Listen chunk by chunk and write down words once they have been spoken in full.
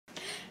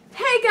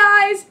Hey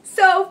guys!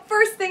 So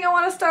first thing I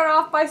want to start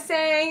off by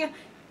saying,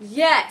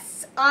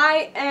 yes,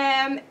 I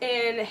am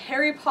in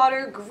Harry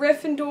Potter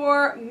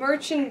Gryffindor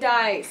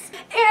merchandise.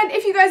 And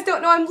if you guys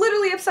don't know, I'm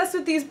literally obsessed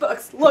with these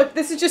books. Look,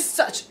 this is just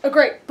such a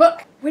great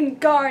book.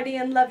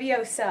 Wingardium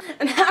Leviosa.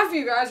 And half of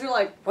you guys are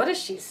like, what is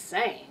she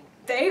saying?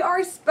 They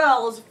are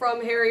spells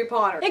from Harry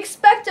Potter.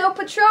 Expecto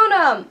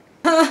Patronum!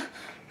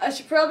 I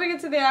should probably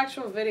get to the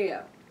actual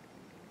video.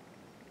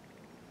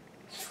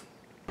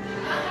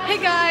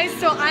 Hey guys,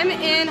 so I'm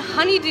in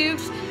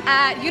Honeydukes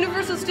at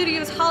Universal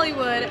Studios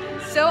Hollywood,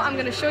 so I'm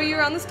going to show you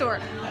around the store.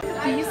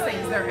 These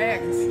things, they're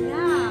eggs.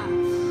 Yeah.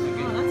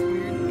 Oh, that's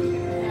weird. We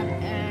have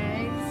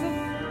eggs, we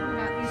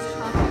got these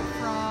chocolate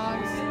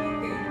frogs,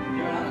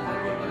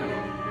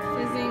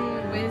 fizzing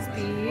whiz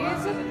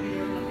bees,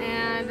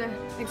 and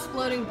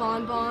exploding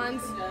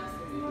bonbons,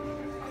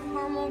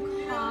 caramel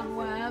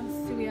cobwebs,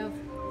 so we have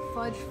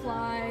fudge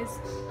flies,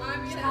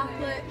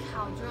 chocolate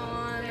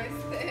caldron.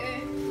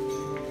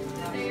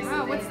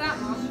 Wow, what's that,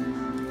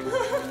 Mom?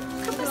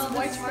 Look at this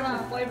white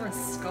chocolate flavored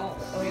skull.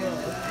 Oh yeah.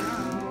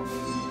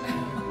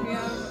 Wow. We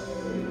have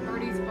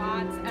Birdie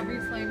Spots, every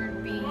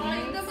flavored bean. Over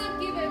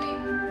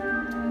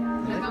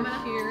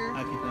here,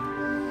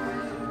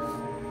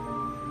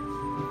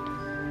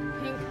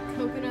 pink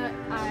coconut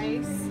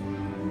ice.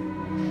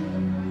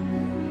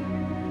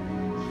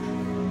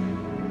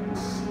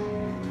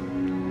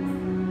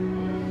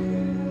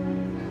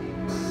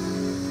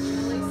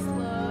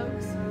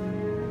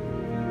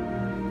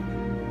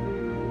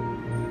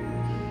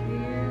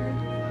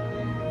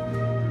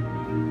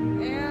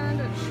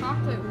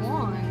 Chocolate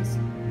wands.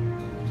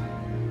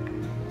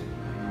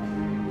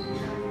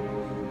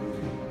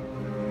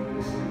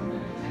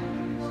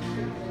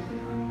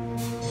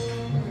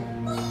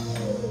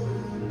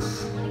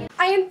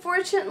 I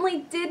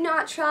unfortunately did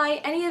not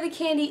try any of the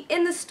candy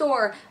in the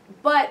store,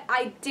 but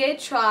I did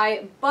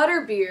try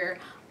butterbeer.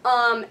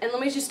 And let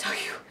me just tell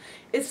you,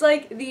 it's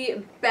like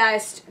the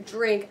best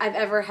drink I've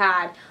ever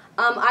had.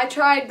 I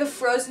tried the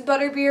frozen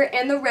butterbeer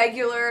and the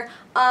regular.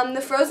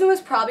 The frozen was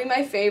probably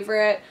my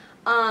favorite.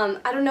 I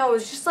don't know, it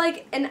was just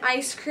like an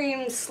ice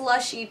cream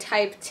slushy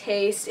type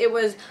taste. It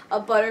was a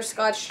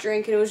butterscotch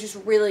drink and it was just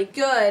really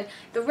good.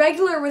 The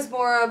regular was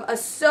more of a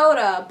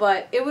soda,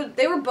 but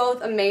they were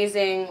both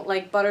amazing,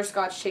 like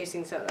butterscotch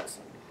tasting sodas.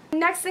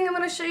 Next thing I'm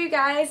going to show you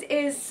guys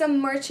is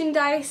some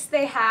merchandise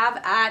they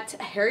have at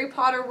Harry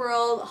Potter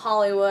World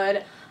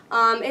Hollywood.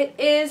 It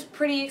is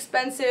pretty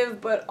expensive,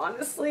 but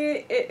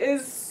honestly, it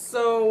is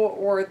so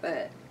worth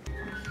it.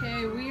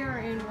 Okay, we are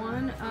in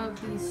one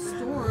of these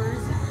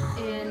stores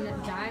in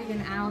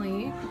Diagon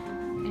Alley,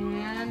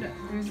 and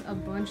there's a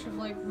bunch of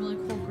like really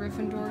cool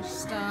Gryffindor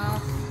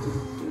stuff.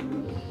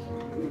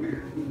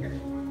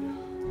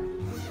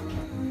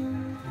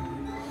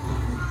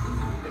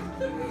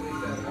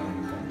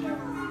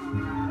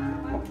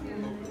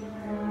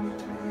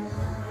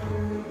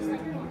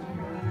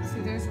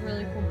 See, there's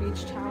really cool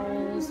beach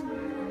towels,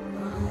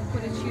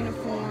 Quidditch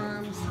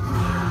uniforms.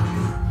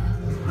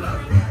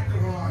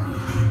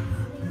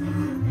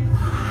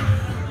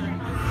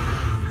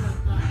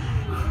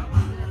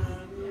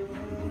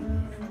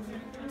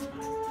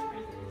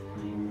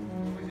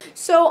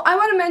 So I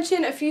want to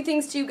mention a few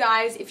things to you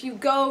guys. If you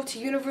go to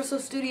Universal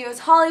Studios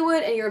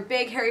Hollywood and you're a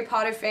big Harry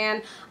Potter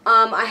fan,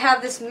 I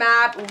have this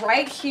map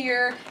right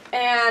here,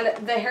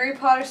 and the Harry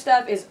Potter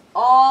stuff is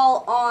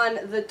all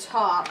on the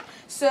top.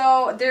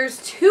 So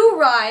there's two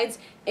rides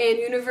in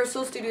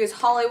Universal Studios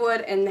Hollywood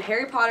and the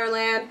Harry Potter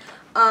Land.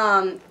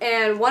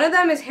 And one of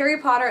them is Harry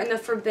Potter and the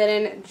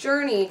Forbidden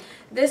Journey.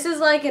 This is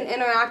like an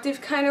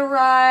interactive kind of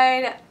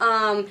ride.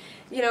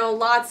 You know,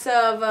 lots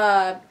of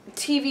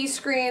TV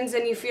screens,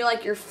 and you feel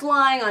like you're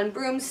flying on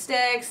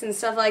broomsticks and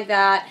stuff like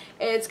that.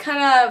 It's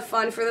kind of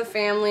fun for the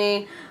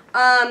family.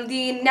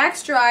 The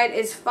next ride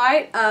is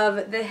Fight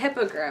of the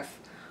Hippogriff,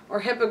 or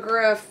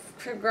Hippogriff,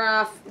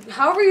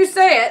 however you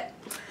say it.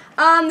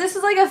 This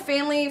is like a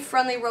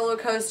family-friendly roller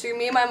coaster.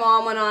 Me and my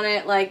mom went on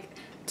it like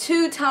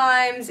 2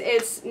 times.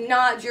 It's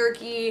not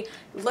jerky.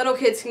 Little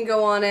kids can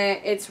go on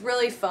it. It's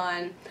really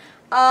fun.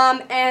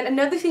 And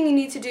another thing you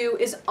need to do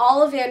is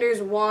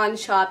Ollivander's Wand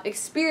Shop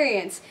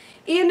experience.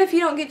 Even if you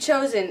don't get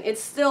chosen,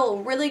 it's still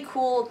really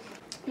cool.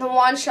 The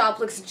wand shop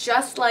looks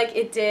just like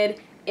it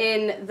did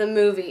in the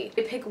movie.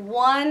 They pick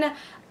one,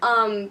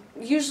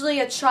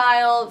 usually a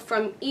child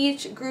from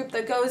each group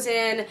that goes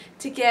in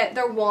to get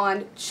their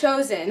wand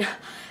chosen.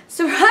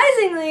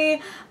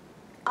 Surprisingly,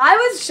 I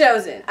was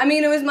chosen. I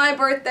mean, it was my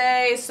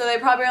birthday, so they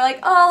probably were like,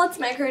 oh, let's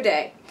make her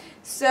day.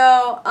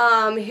 So,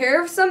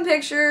 here are some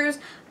pictures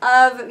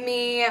of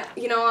me.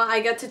 You know, I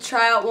get to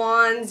try out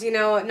wands, you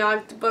know,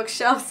 knock the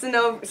bookshelves and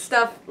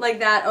stuff like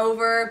that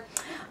over.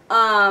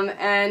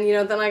 And, you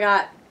know, then I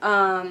got,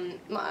 I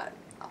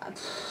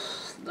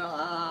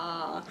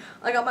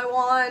got my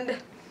wand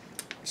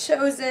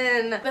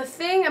chosen. The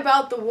thing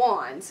about the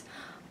wands,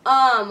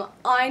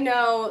 I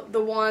know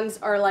the wands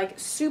are like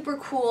super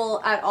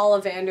cool at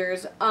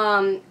Ollivander's,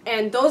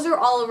 and those are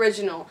all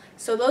original.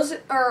 So those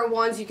are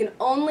wands you can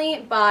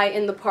only buy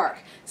in the park.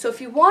 So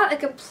if you want a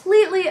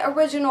completely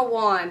original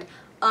wand,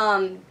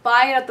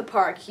 buy it at the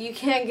park. You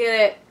can't get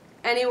it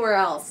anywhere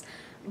else.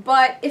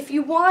 But if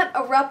you want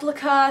a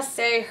replica,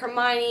 say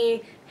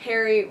Hermione,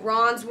 Harry,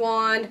 Ron's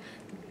wand,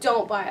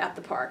 don't buy it at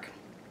the park.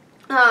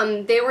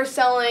 They were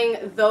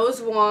selling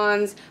those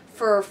wands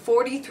for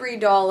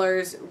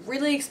 $43,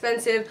 really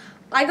expensive.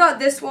 I got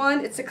this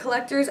one. It's a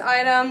collector's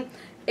item.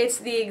 It's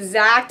the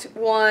exact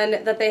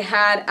one that they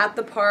had at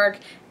the park,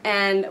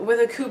 and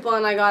with a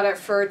coupon I got it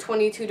for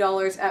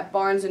 $22 at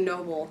Barnes &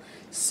 Noble.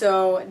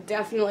 So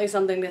definitely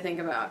something to think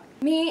about.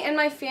 Me and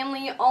my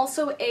family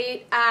also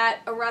ate at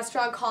a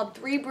restaurant called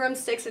Three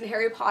Broomsticks in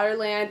Harry Potter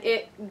Land.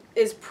 It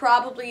is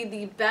probably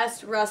the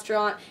best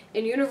restaurant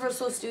in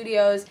Universal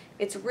Studios.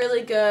 It's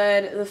really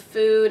good. The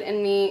food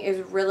and me is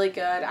really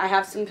good. I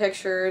have some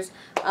pictures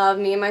of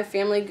me and my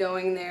family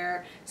going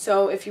there.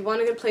 So if you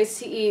want a good place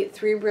to eat,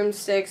 Three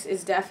Broomsticks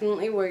is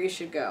definitely where you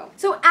should go.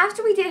 So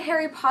after we did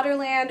Harry Potter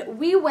Land,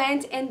 we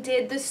went and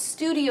did the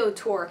studio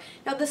tour.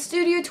 Now the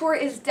studio tour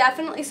is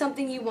definitely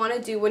something you want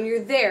to do when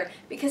you're there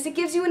because it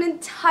gives you an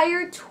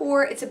entire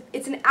tour.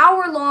 It's an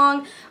hour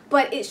long,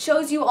 but it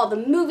shows you all the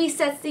movie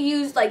sets they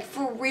use, like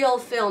for real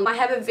film. I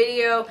have a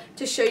video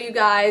to show you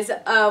guys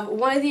of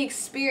one of the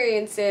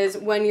experiences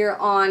when you're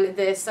on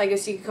this, I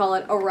guess you could call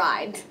it a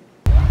ride.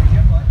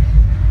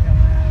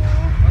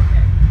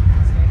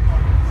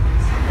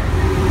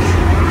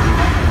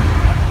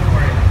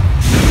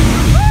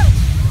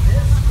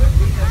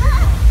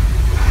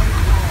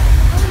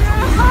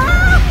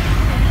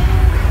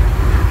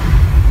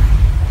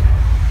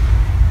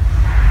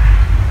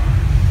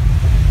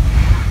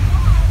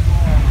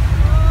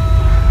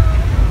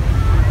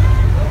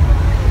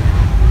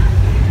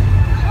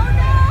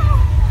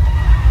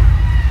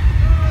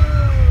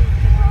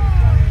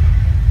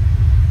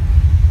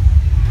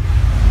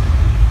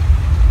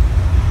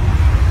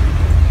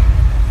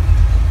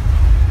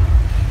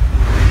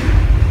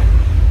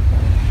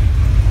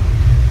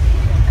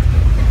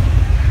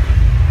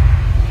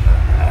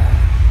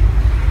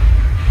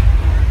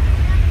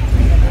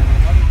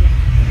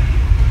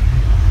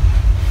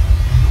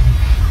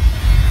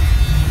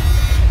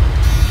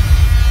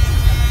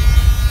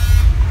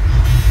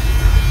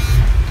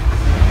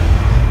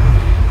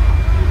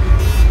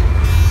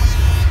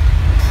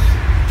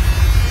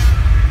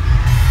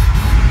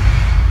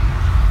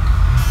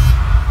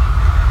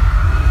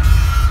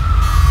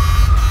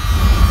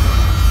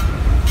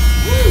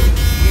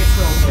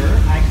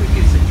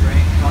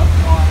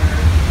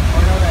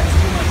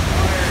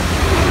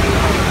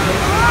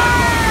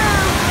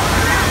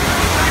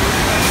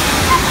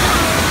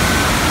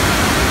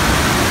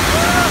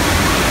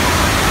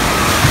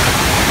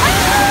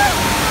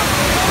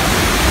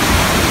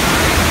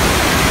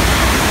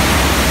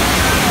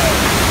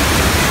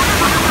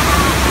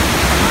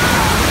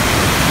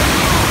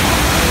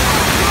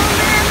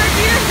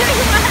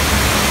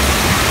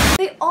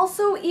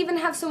 Even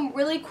have some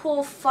really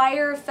cool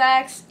fire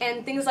effects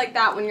and things like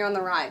that when you're on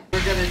the ride.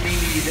 We're gonna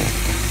need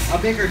a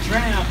bigger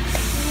tramp.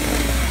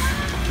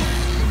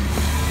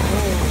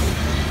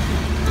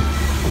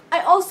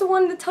 I also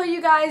wanted to tell you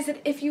guys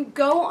that if you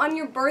go on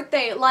your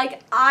birthday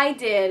like I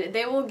did,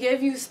 they will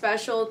give you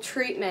special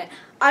treatment.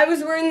 I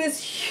was wearing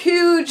this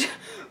huge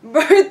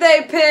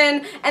birthday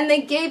pin and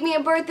they gave me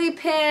a birthday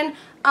pin.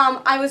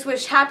 I was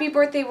wished happy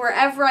birthday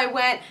wherever I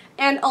went,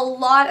 and a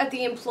lot of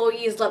the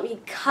employees let me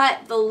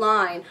cut the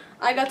line.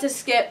 I got to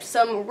skip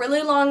some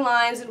really long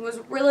lines. It was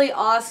really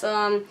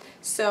awesome.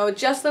 So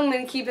just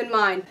something to keep in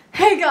mind.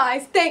 Hey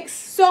guys, thanks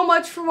so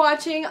much for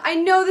watching. I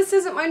know this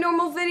isn't my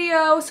normal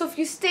video, so if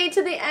you stayed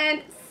to the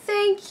end,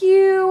 thank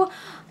you.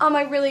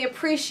 I really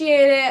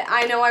appreciate it.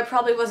 I know I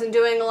probably wasn't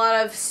doing a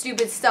lot of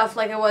stupid stuff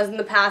like I was in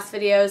the past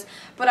videos,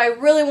 but I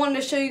really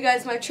wanted to show you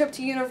guys my trip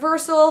to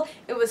Universal.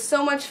 It was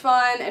so much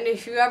fun, and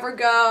if you ever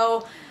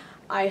go,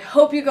 I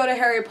hope you go to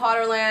Harry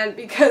Potter Land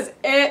because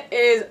it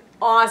is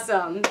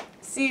awesome.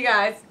 See you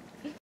guys.